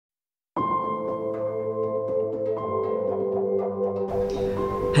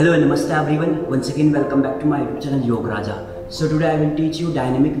Hello and namaste everyone. Once again welcome back to my YouTube channel Yograja. So today I will teach you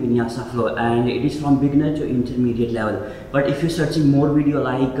dynamic vinyasa flow, and it is from beginner to intermediate level. But if you're searching more video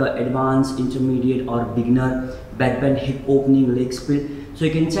like advanced, intermediate or beginner, backbend, hip opening, leg split, so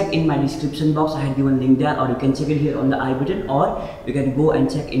you can check in my description box. I have given link there, or you can check it here on the I button, or you can go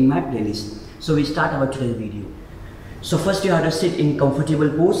and check in my playlist. So we start our today's video. So first you have to sit in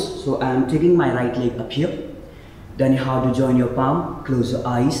comfortable pose. So I am taking my right leg up here. Then you have to join your palm, close your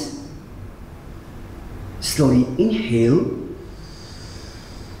eyes. Slowly inhale.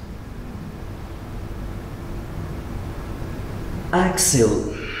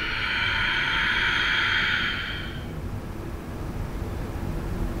 Exhale.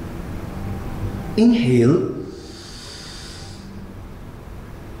 Inhale.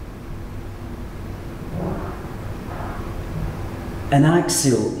 And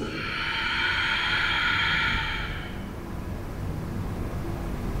exhale.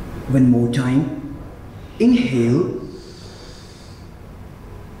 One more time. Inhale.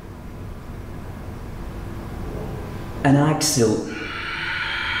 And exhale.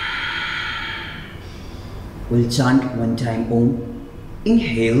 We'll chant one time Om.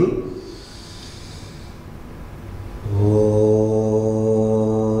 Inhale.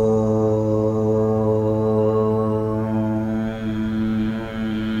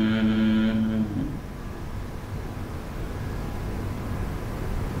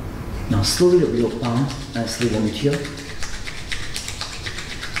 Now slowly rub your palm and sleep on it here.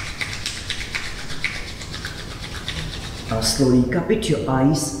 Now slowly capit your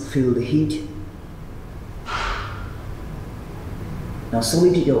eyes, feel the heat. Now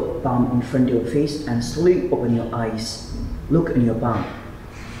slowly take your palm in front of your face and slowly open your eyes. Look in your palm.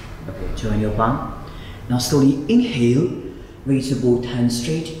 Okay, join your palm. Now slowly inhale, raise your both hands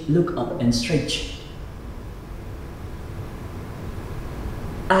straight, look up and stretch.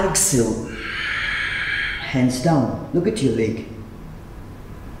 Exhale, hands down, look at your leg.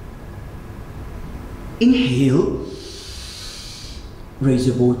 Inhale, raise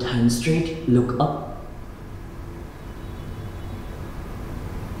your both hands straight, look up.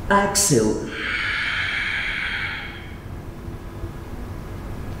 Exhale.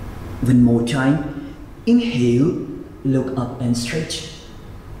 One more time. Inhale, look up and stretch.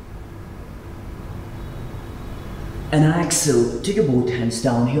 And exhale, take your both hands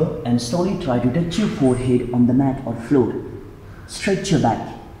down here and slowly try to touch your forehead on the mat or floor. Stretch your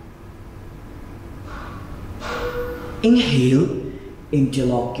back. Inhale,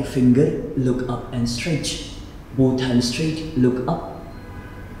 interlock your finger, look up and stretch. Both hands straight, look up.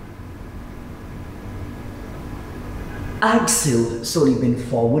 Exhale, slowly bend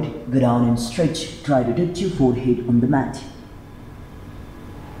forward, go down and stretch. Try to touch your forehead on the mat.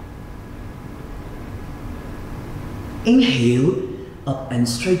 Inhale, up and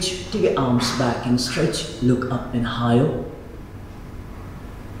stretch, take your arms back and stretch, look up and higher.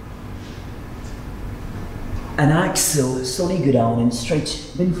 And exhale, slowly go down and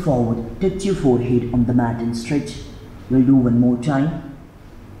stretch, bend forward, touch your forehead on the mat and stretch. We'll do one more time.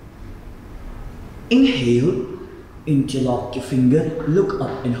 Inhale, interlock your finger, look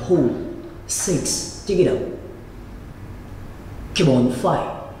up and hold. 6, take it up. Come on,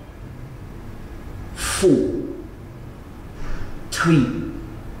 5, 4, 3,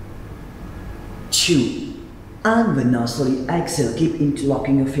 2, and 1. Now slowly exhale, keep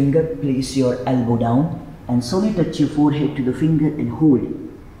interlocking your finger, place your elbow down and slowly touch your forehead to the finger and hold.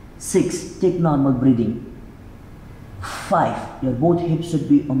 6, take normal breathing. 5, your both hips should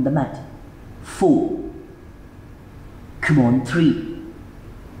be on the mat. 4, come on, 3,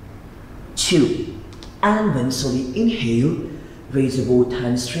 2, and 1. Slowly inhale, raise your both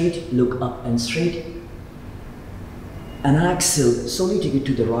hands straight, look up and straight. And exhale, slowly take it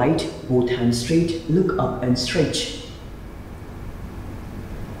to the right, both hands straight, look up and stretch.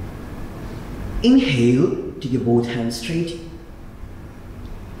 Inhale, take your both hands straight.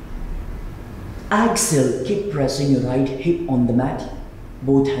 Exhale, keep pressing your right hip on the mat,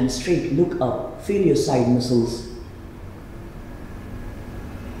 both hands straight, look up, feel your side muscles.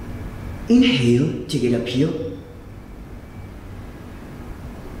 Inhale, take it up here.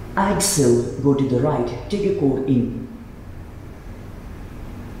 Exhale, go to the right, take your core in.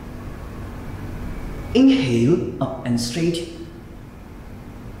 Inhale, up and straight.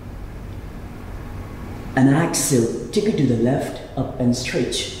 And exhale, take it to the left, up and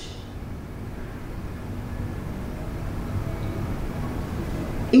stretch.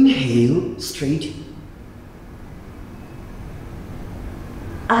 Inhale, straight.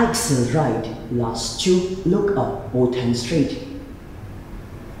 Exhale, right. Last 2, look up, both hands straight.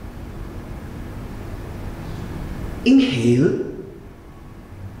 Inhale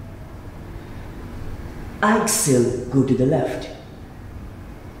Exhale, go to the left.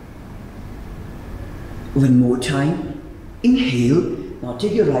 One more time. Inhale. Now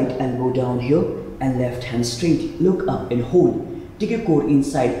take your right elbow down here and left hand straight. Look up and hold. Take your core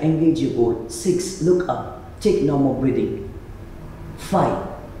inside. Engage your core. 6. Look up. Take normal breathing. 5.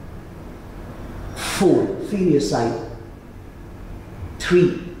 4. Feel your side.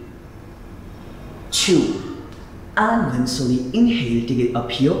 3. 2. And 1. Slowly inhale. Take it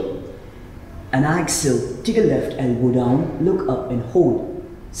up here. And exhale. Take your left elbow down. Look up and hold.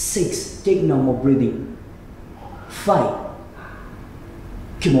 6. Take normal breathing. 5.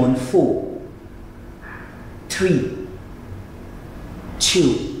 Come on. 4. 3.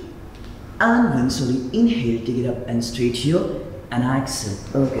 2. And 1. Slowly inhale. Take it up and straight here. And exhale.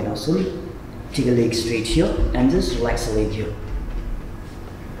 Okay, now slowly take a leg straight here and just relax the leg here.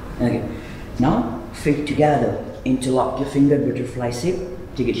 Okay. Now feet together. Interlock your finger, butterfly shape.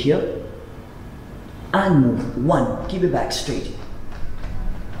 Take it here. And move. 1. Keep your back straight.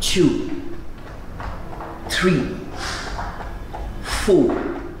 2. 3.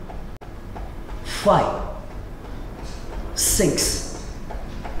 4. 5. 6.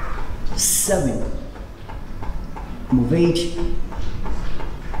 7. Move 8.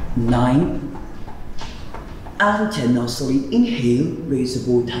 9. And 10. Now slowly inhale. Raise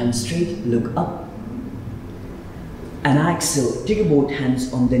both hands straight. Look up. And exhale. Take both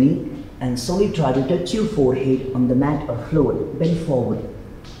hands on the knee. And slowly try to touch your forehead on the mat or floor. Bend forward.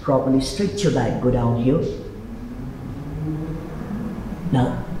 Properly stretch your back. Go down here.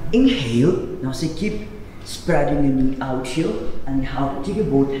 Now inhale. Now see, keep spreading your knee out here. And you have to take your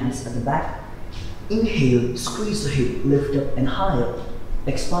both hands at the back. Inhale. Squeeze the hip. Lift up and higher.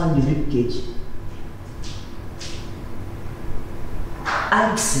 Expand your rib cage.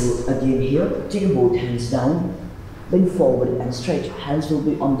 Exhale again here. Take both hands down. Bend forward and stretch. Hands will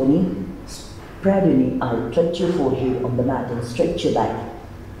be on the knee. Spread your knee out. Touch your forehead on the mat and stretch your back.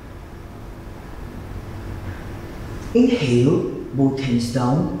 Inhale. Both hands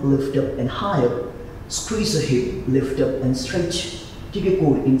down. Lift up and higher. Squeeze the hip. Lift up and stretch. Take your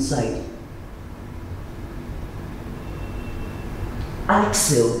core inside.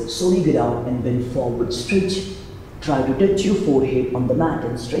 Exhale. Slowly get out and bend forward. Stretch. Try to touch your forehead on the mat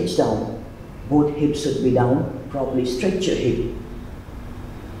and stretch down. Both hips should be down. Properly stretch your hip.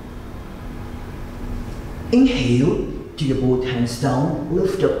 Inhale. Take your both hands down.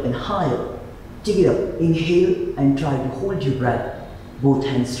 Lift up and higher. Take it up. Inhale and try to hold your breath. Both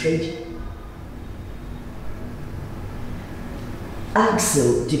hands straight.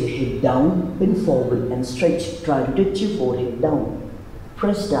 Exhale. Take your head down. Bend forward and stretch. Try to touch your forehead down.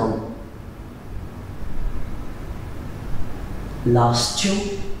 Press down. Last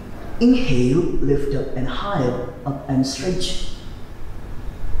 2. Inhale, lift up and higher, up and stretch.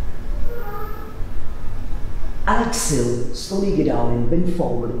 Exhale, slowly get down and bend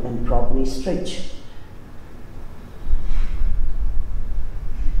forward and properly stretch.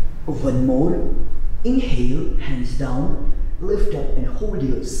 One more. Inhale, hands down, lift up and hold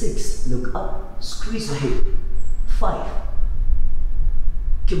your 6. Look up, squeeze the hip. 5.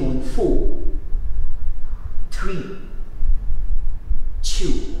 Come on. 4. 3.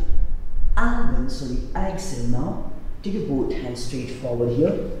 2. And 1. Slowly exhale now. Take your both hands straight forward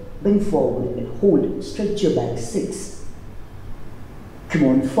here. Bend forward and hold. Stretch your back. 6. Come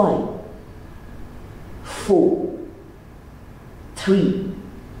on. 5. 4. 3.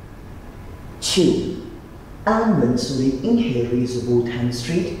 2. And 1. Slowly inhale. Raise your both hands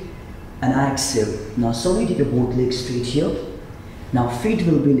straight. And exhale. Now slowly take your both legs straight here. Now feet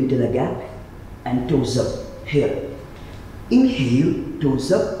will be little a gap. And toes up here. Inhale,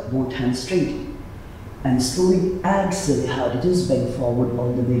 toes up, both hands straight. And slowly exhale, how to just bend forward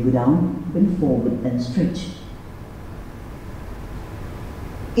all the way, go down, bend forward and stretch.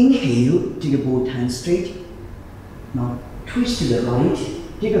 Inhale, take your both hands straight. Now twist to the right,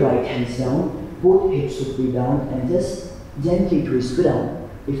 take your right hands down, both hips should be down and just gently twist, go down.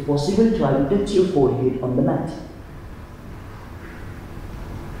 If possible, try to touch your forehead on the mat.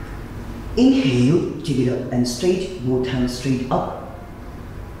 Inhale, take it up and straight, both hands straight up.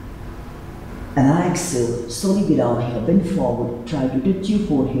 And exhale, slowly get down here, bend forward, try to touch your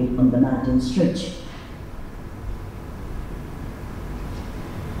forehead on the mat and stretch.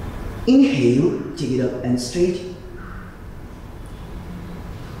 Inhale, take it up and straight.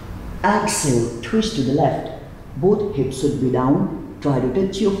 Exhale, twist to the left, both hips should be down, try to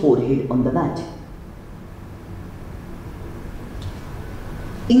touch your forehead on the mat.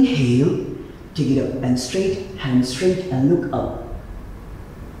 Inhale, take it up and straight, hands straight and look up.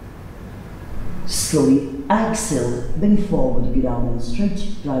 Slowly exhale, bend forward, get down and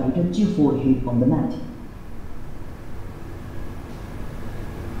stretch, try to touch your forehead on the mat.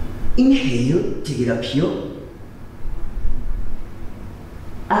 Inhale, take it up here.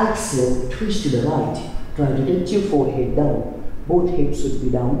 Exhale, twist to the right. Try to get your forehead down. Both hips should be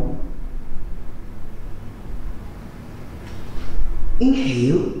down.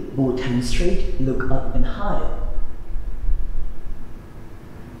 Inhale, both hands straight, look up and higher.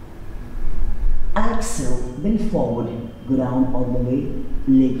 Exhale, bend forward, go down all the way,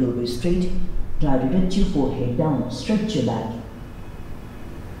 leg will be straight. Try to get your forehead down, stretch your back.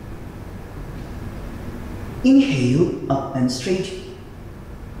 Inhale, up and straight.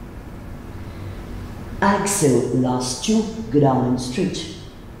 Exhale, last two, go down and stretch.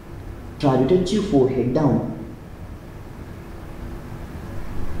 Try to touch your forehead down.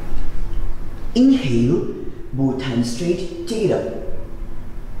 Inhale, both hands straight, take it up.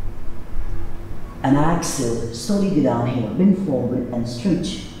 And exhale, slowly go down here, bend forward and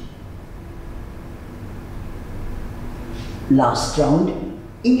stretch. Last round,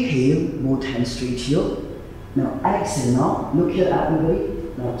 inhale, both hands straight here. Now exhale, now look here everybody.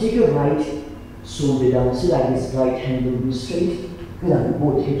 Now take your right shoulder down, so like this, right hand will be straight. Go down,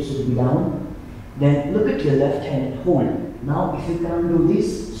 both hips will be down. Then look at your left hand and hold. Now if you can't do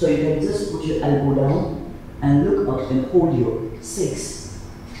this, so you can just put your elbow down and look up and hold here. 6.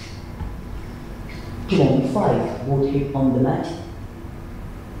 Come on, 5, both hip on the mat.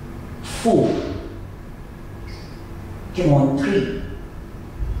 4. Come on, 3.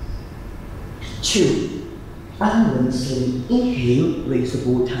 2. And 1, slowly inhale, raise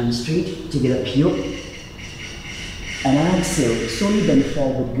both hands straight, take it up here. And exhale, slowly bend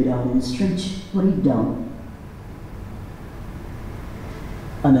forward, go down and stretch, put it down.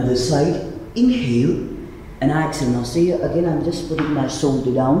 Another side, inhale and exhale. Now stay here again, I'm just putting my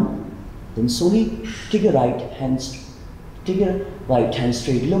shoulder down. Then slowly take your right hand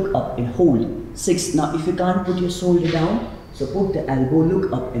straight, look up and hold. 6. Now if you can't put your shoulder down, so put the elbow,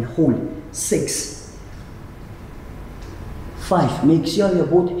 look up and hold. 6. 5. Make sure you're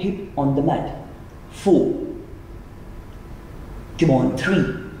both hip on the mat. 4. Come on,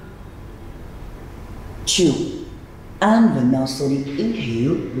 3. 2. And 1. Now slowly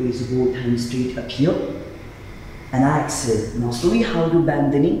inhale, raise both hands straight up here. And exhale. Now slowly how to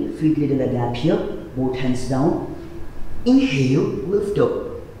bend the knee, feet little the gap here, both hands down. Inhale, lift up,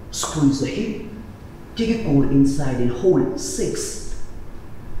 squeeze the hip, take a core inside and hold. 6.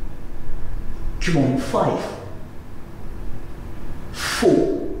 Come on, 5.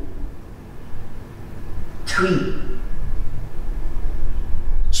 4. 3.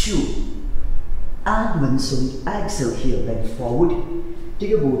 2. And 1, slowly exhale here, bend forward.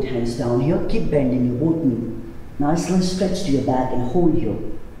 Take your both hands down here, keep bending your both knee. Nicely stretch to your back and hold here.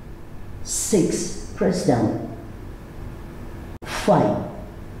 6. Press down. 5.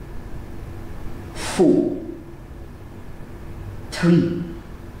 4. 3.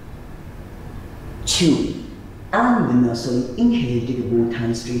 2. And 1. Now slowly inhale, take your both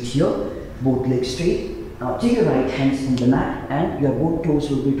hands straight here, both legs straight. Now take your right hands on the mat and your both toes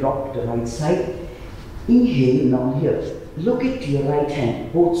will be dropped to the right side. Inhale, now here, look at your right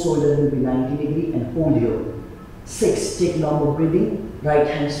hand, both shoulders will be 90 degrees and hold here. 6. Take longer breathing, right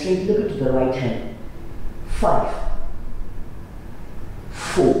hand straight, look at the right hand. 5.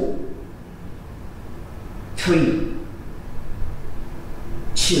 4. 3.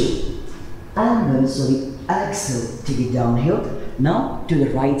 2. And 1, slowly exhale, take it down here. Now to the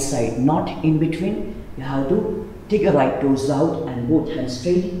right side, not in between. You have to take your right toes out and both hands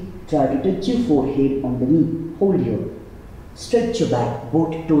straight. Try to touch your forehead on the knee. Hold here. Stretch your back.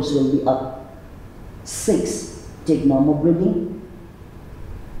 Both toes will be up. 6. Take normal breathing.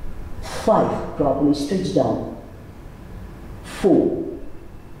 5. Properly stretch down. 4.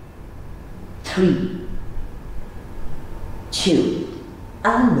 3. 2.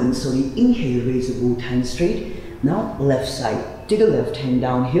 And 1. Slowly inhale. Raise both hands straight. Now left side. Take the left hand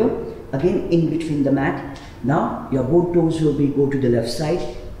down here. Again in between the mat. Now your both toes will be go to the left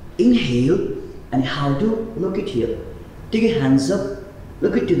side. Inhale and how to look at here. Take your hands up,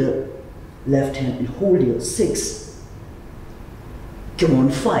 look at to the left hand and hold here. 6. Come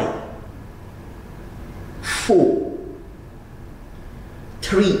on, 5. 4.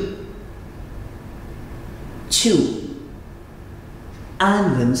 3. 2.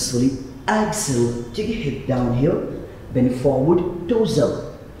 And 1. Slowly exhale. Take your hip down here. Bend forward, toes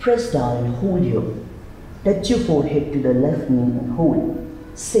up. Press down and hold here. Touch your forehead to the left knee and hold.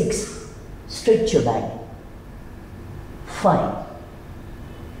 6. Stretch your back. 5.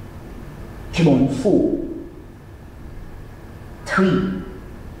 Come on, 4. 3.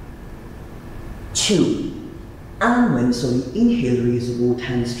 2. And 1. Slowly inhale, raise both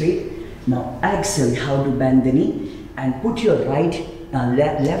hands straight. Now exhale, how to bend the knee and put your right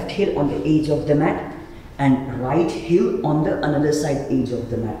left heel on the edge of the mat and right heel on the another side edge of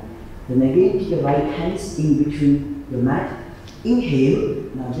the mat. Then again take your right hands in between your mat. Inhale.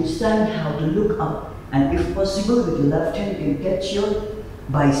 Now this time you have to look up, and if possible with your left hand you can catch your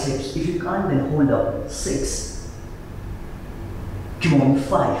biceps. If you can't, then hold up. 6. Come on.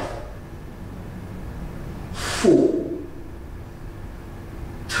 5, 4,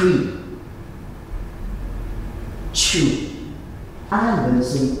 3, 2, and 1.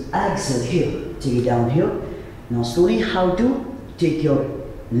 So exhale here. Take it down here. Now slowly how to take your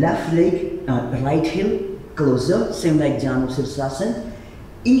left leg, right heel closer, same like Janu Sirsasana.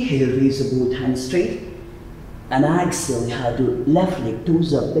 Inhale, raise both hands straight, and exhale, you have to left leg,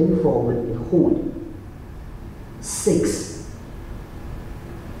 toes up, bend forward and hold. 6,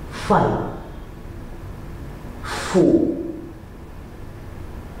 5, 4,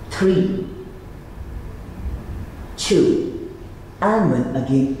 3, 2, and 1.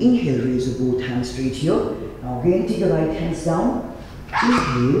 Again, inhale, raise both hands straight here. Now again, take your right hands down.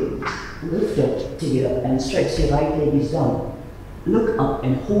 Inhale, lift up, take it up and stretch. Your right leg is down. Look up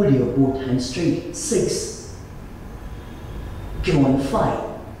and hold your both hands straight. 6. Come on. 5,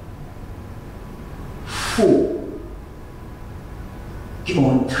 4. Come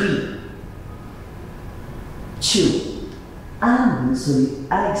on. 3, 2, and 1. So you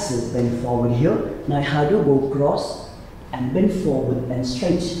exhale, bend forward here. Now you have to go cross and bend forward and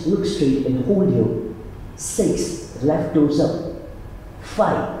stretch. Look straight and hold here. 6. Left toes up.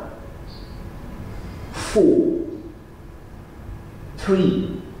 5, 4,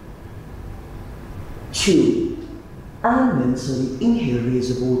 3, 2, and 1. So you inhale,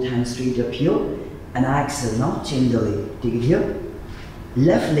 raise both hands straight up here, and exhale. Now change the leg. Take it here.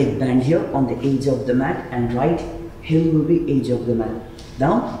 Left leg bend here on the edge of the mat, and right heel will be edge of the mat.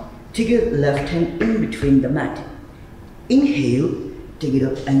 Now take your left hand in between the mat. Inhale, take it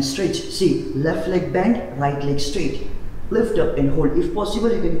up and stretch. See, left leg bend, right leg straight. Lift up and hold. If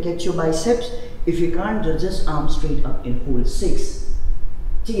possible, you can catch your biceps. If you can't, just arm straight up and hold. 6.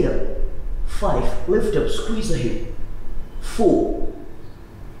 Take it up. 5. Lift up, squeeze the hip. 4.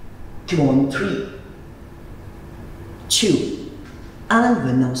 Come on. 3, 2, and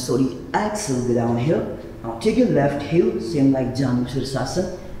 1. Now slowly exhale, go down here. Now take your left heel, same like Janu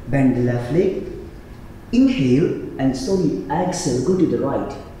Sirsasana. Bend the left leg. Inhale and slowly exhale, go to the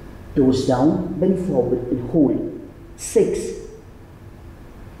right. Toes down, bend forward and hold. 6.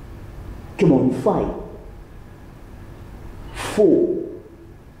 Come on. 5, 4,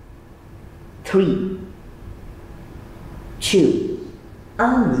 3, 2,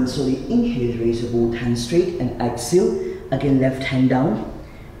 and 1. Slowly inhale, raise both hands straight and exhale. Again, left hand down.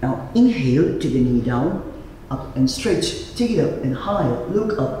 Now inhale, take the knee down, up and stretch. Take it up and higher,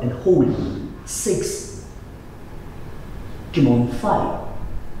 look up and hold. 6. Come on. 5,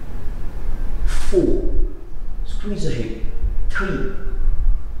 4. Squeeze the hip. 3,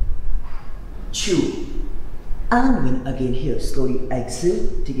 2, and 1. Again here, slowly exhale,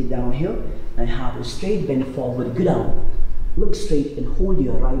 take it down here, and have a straight bend forward, go down. Look straight and hold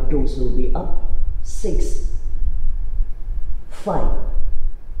your right toes will be up. 6, 5,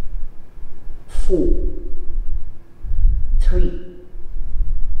 4, 3,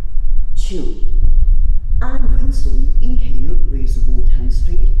 2, and 1. Slowly inhale, raise both hands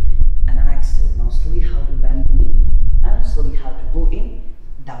straight, and exhale. Now slowly how to bend the knee, and slowly how to go in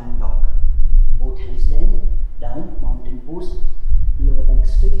down dog. Both hands down, mountain pose, lower back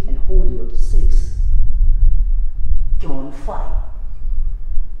straight and hold your. 6. Come on. 5,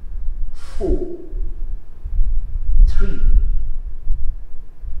 4, 3,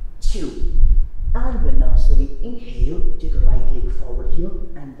 2, and 1. Now slowly inhale, take the right leg forward here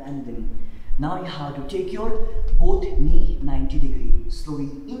and bend the knee. Now you have to take your both knee 90 degrees. Slowly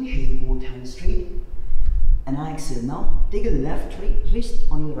inhale, both hands straight, and exhale. Now take a left wrist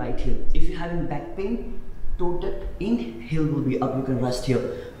on your right heel. If you're having back pain, total inhale will be up, you can rest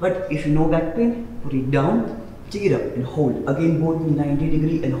here. But if you know back pain, put it down, take it up and hold. Again, both knee 90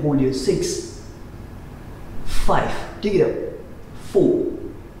 degrees and hold your. 6, 5, take it up. 4,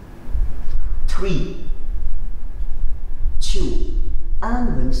 3, 2,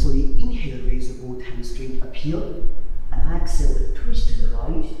 and 1. Slowly inhale, raise both hands straight up here, and exhale, twist to the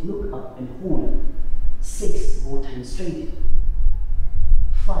right, look up and hold. 6, both hands straight.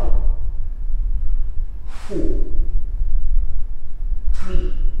 5, 4,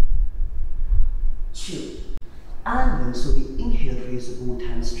 3, 2, and 1. Slowly inhale, raise both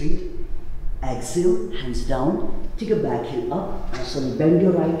hands straight. Exhale, hands down, take a back heel up, and slowly bend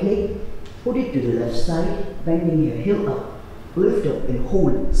your right leg, put it to the left side, bending your heel up, lift up and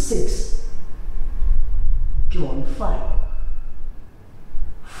hold. 6, come on. 5,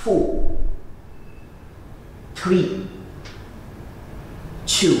 4, 3,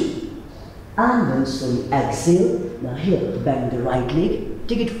 2, and then slowly exhale. Now here, bend the right leg,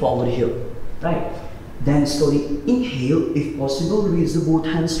 take it forward here, right? Then slowly inhale, if possible, raise the both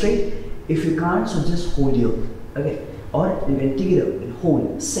hands straight. If you can't, so just hold here, okay? Or you can take it up and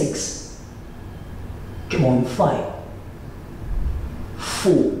hold. 6, come on, 5,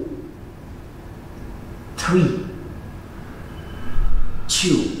 4, 3,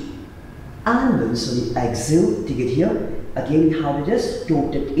 2, and then slowly exhale, take it here. Again, you have to just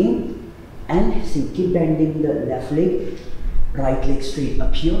tote it in and see, keep bending the left leg, right leg straight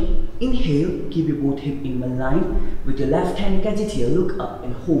up here. Inhale, keep your both hip in one line. With your left hand, catch it here, look up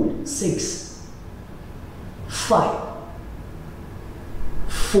and hold. 6, 5,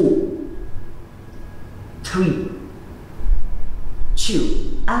 4, 3,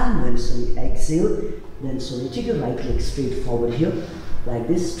 2, and then slowly exhale. Then slowly take your right leg straight forward here, like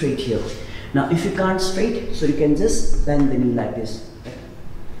this, straight here. Now if you can't straight, so you can just bend the knee like this.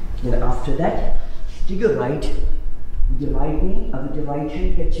 Then after that, take your right, with your right knee, with your right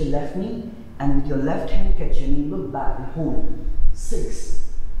hand catch your left knee, and with your left hand catch your knee, look back and hold.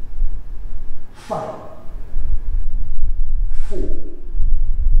 6, 5, 4,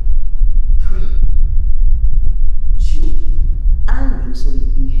 3, 2, and then slowly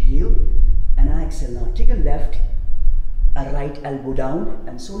inhale and exhale. Now take a left, a right elbow down,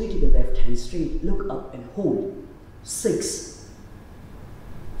 and slowly take the left hand straight, look up and hold. 6,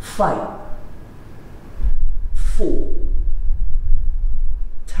 5, 4,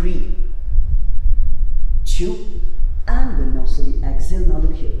 3, 2, and then now slowly exhale. Now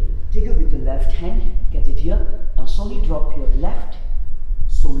look here, take it with your left hand, catch it here. Now slowly drop your left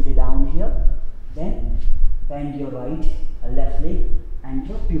shoulder down here, then bend your right left leg and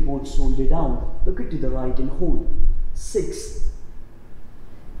drop your both shoulder down. Look it to the right and hold. 6,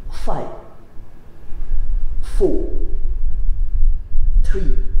 5, 4,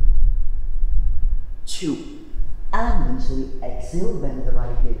 3, 2, and then slowly exhale, bend the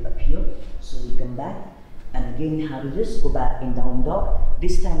right leg up here, slowly come back, and again you have to just go back in down dog.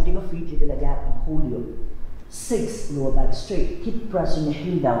 This time take a feet little gap and hold your 6, lower back straight, keep pressing the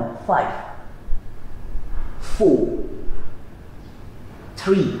heel down. 5, 4,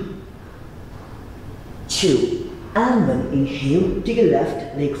 3, 2, and then inhale, take a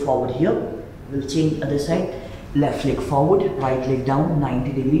left leg forward here. We'll change other side. Left leg forward, right leg down,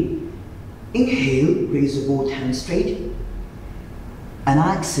 90 degree. Inhale, raise both hands straight, and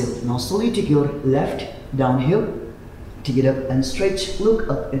exhale. Now slowly take your left down here, take it up and stretch, look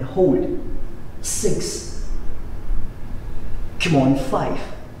up and hold. 6, come on, 5,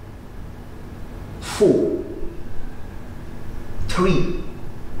 4, 3,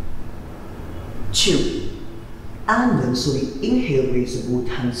 2, and then slowly inhale, raise both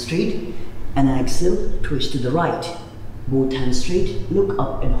hands straight, and exhale, twist to the right, both hands straight, look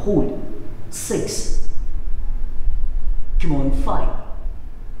up and hold. 6, come on, 5,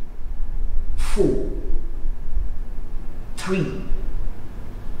 4, 3,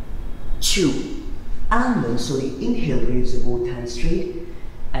 2, and then slowly inhale, raise both hands straight,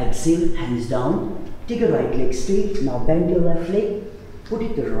 exhale, hands down, take your right leg straight. Now bend your left leg, put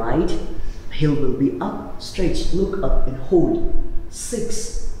it to the right, heel will be up, stretch, look up and hold.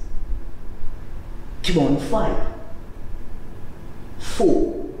 6, come on, 5,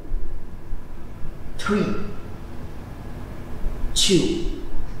 4, 3, 2,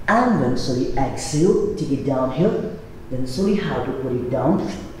 and then slowly exhale, take it down here, then slowly have to put it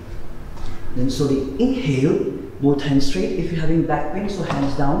down, then slowly inhale, both hands straight. If you're having back pain, so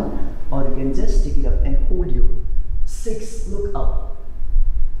hands down, or you can just take it up and hold you. 6, look up,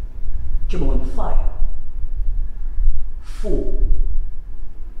 come on, 5, 4,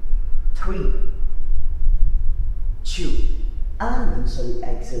 3, 2, and then slowly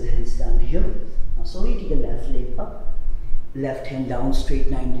exhale, hands down here. Now slowly take the left leg up, left hand down straight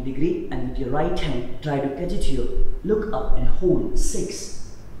 90 degree, and with your right hand try to catch it here, look up and hold.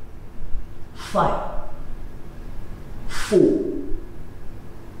 6, 5, 4,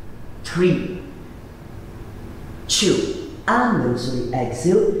 3, 2, and then slowly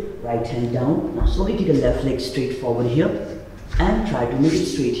exhale, right hand down. Now slowly take the left leg straight forward here and try to make it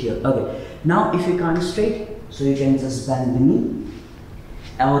straight here. Okay, now if you can't straight, so you can just bend the knee,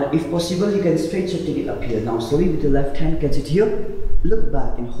 or if possible you can stretch it, take it up here. Now slowly with your left hand catch it here, look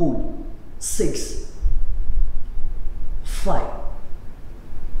back and hold. 6, 5,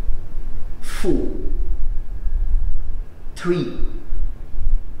 4, 3,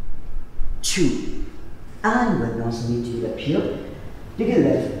 2, and then now slowly take it up here, take a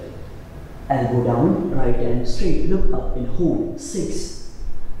left elbow down, right hand straight, look up and hold. 6,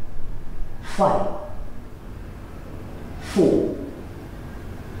 5, 4,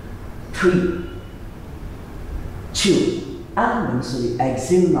 3, 2, and then slowly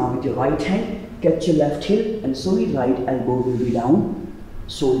exhale. Now with your right hand, catch your left heel, and slowly right elbow will be down,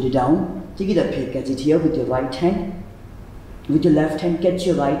 shoulder down. Take it up here, catch it here with your right hand. With your left hand, catch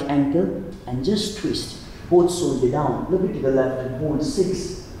your right ankle and just twist. Both shoulder down. Look it to the left and hold.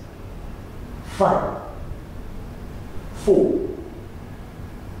 6, 5, 4,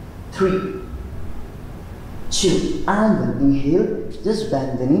 3, 2, and then inhale. Just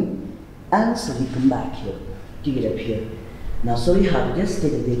bend the knee and slowly come back here. Take it up here. Now slowly have just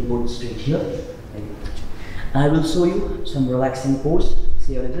take a big both straight here. I will show you some relaxing pose.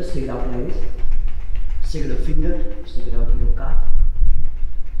 So you just take it out like this. Stick it a finger, stick it out to your calf,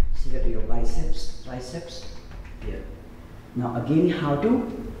 stick it to your biceps, triceps. Here. Now again, how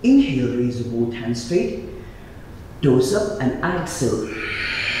to inhale, raise both hands straight, toes up, and exhale.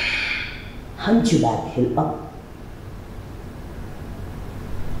 Hunch your back, heel up.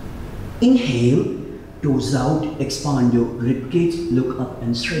 Inhale, toes out, expand your ribcage, look up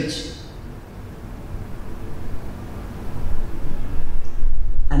and stretch.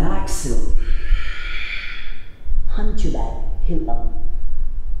 And exhale. Hunch your back, heel up.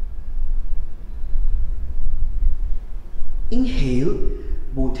 Inhale,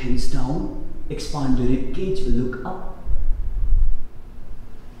 both hands down, expand your ribcage, will look up.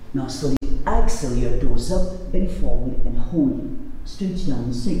 Now slowly exhale, your toes up, bend forward and hold. Stretch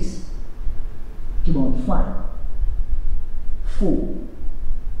down. 6. Come on. 5, 4,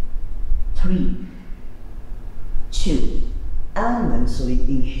 3, 2, and then slowly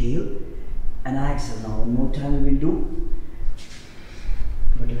inhale and exhale. Now one more time we will do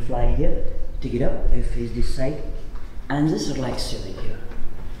butterfly here. Take it up, left face this side, and just relax your leg here.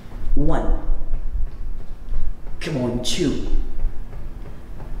 1, come on. 2,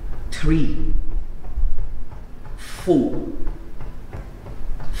 3, 4,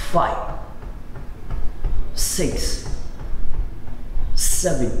 5, 6,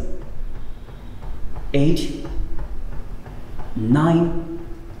 7, 8, 9,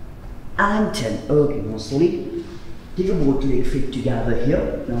 and 10. Okay, now slowly take your both leg feet together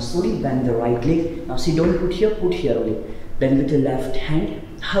here. Now slowly bend the right leg. Now see, don't put here only. Bend with your left hand,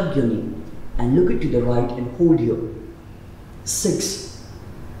 hug your knee, and look it to the right and hold here. 6,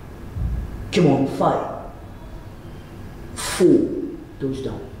 come on. 5, 4, toes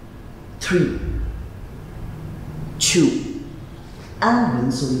down. 3, 2, and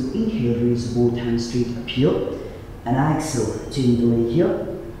then slowly inhale, raise both hands straight up here, and exhale, change the leg here,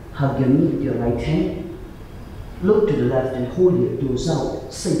 hug your knee with your right hand, look to the left and hold your toes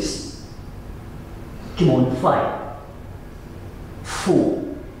out. 6, come on. 5,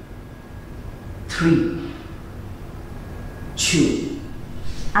 4, 3, 2,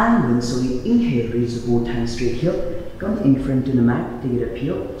 and then slowly inhale, raise both hands straight here, come in front to the mat, take it up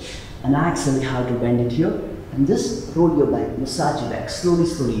here, and exhale, how to bend it here, and just roll your back, massage your back, slowly,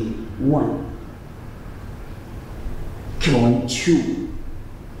 1, come on. 2,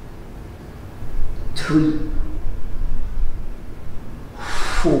 3,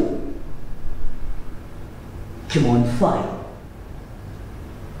 4, come on. 5,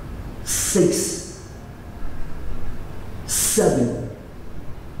 6, 7,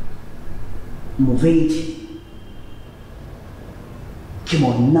 move 8, come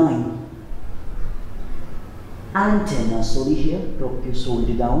on. 9, and 10. Now slowly here, drop your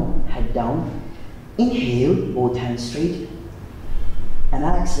shoulder down, head down. Inhale, both hands straight, and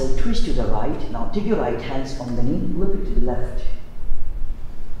exhale, twist to the right. Now take your right hands on the knee, look it to the left.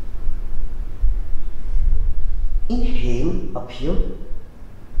 Inhale, up here,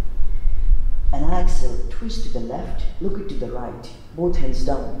 and exhale, twist to the left, look it to the right, both hands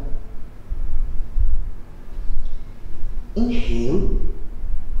down. Inhale,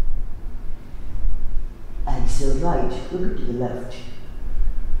 exhale, right, look it to the left.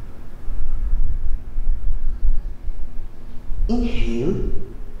 Inhale,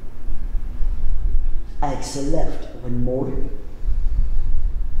 exhale, left. One more.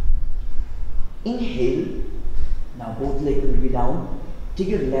 Inhale. Now both legs will be down. Take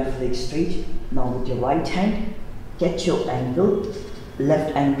your left leg straight. Now with your right hand, catch your ankle,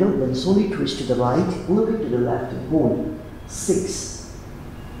 left ankle, then slowly twist to the right, look it to the left, hold. 6,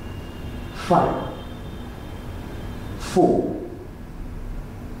 5, 4,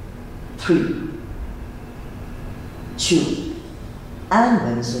 3, 2, and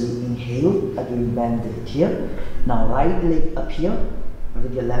then slowly inhale, again bend it here. Now right leg up here,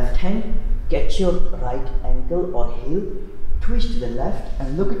 with your left hand, catch your right ankle or heel, twist to the left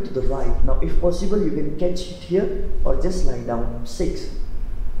and look it to the right. Now if possible, you can catch it here or just lie down. 6,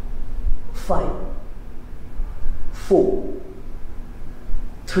 5, 4,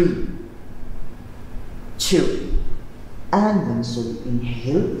 3, 2, and 1. Slowly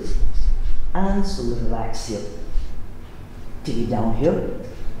inhale and slowly relax here. Take it down here.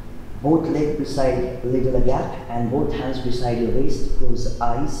 Both legs beside little gap and both hands beside your waist. Close the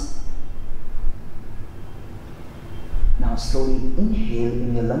eyes. Now slowly inhale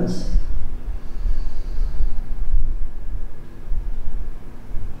in your lungs.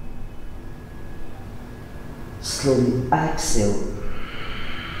 Slowly exhale.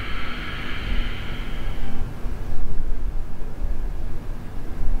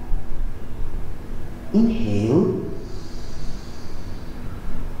 Inhale.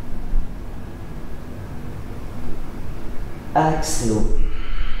 Exhale.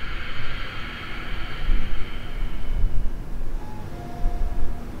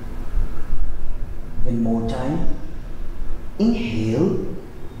 One more time. Inhale.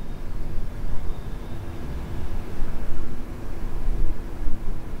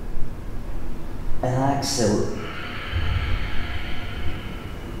 And exhale.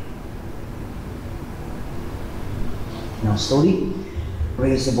 Now slowly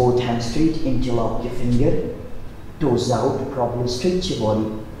raise both hands straight, interlock your finger, toes out, properly stretch your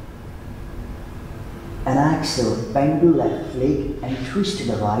body. And exhale, bend the left leg and twist to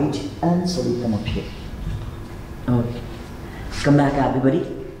the right and slowly come up here. Okay, come back everybody.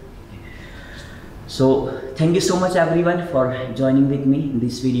 So thank you so much everyone for joining with me in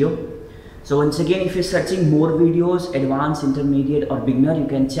this video. So once again, if you're searching more videos, advanced, intermediate or beginner, you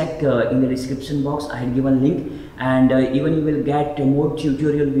can check in the description box. I had given link, and even you will get more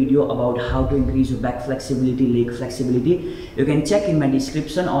tutorial video about how to increase your back flexibility, leg flexibility. You can check in my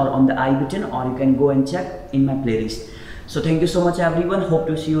description or on the I button, or you can go and check in my playlist. So thank you so much everyone. Hope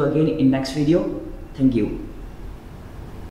to see you again in next video. Thank you.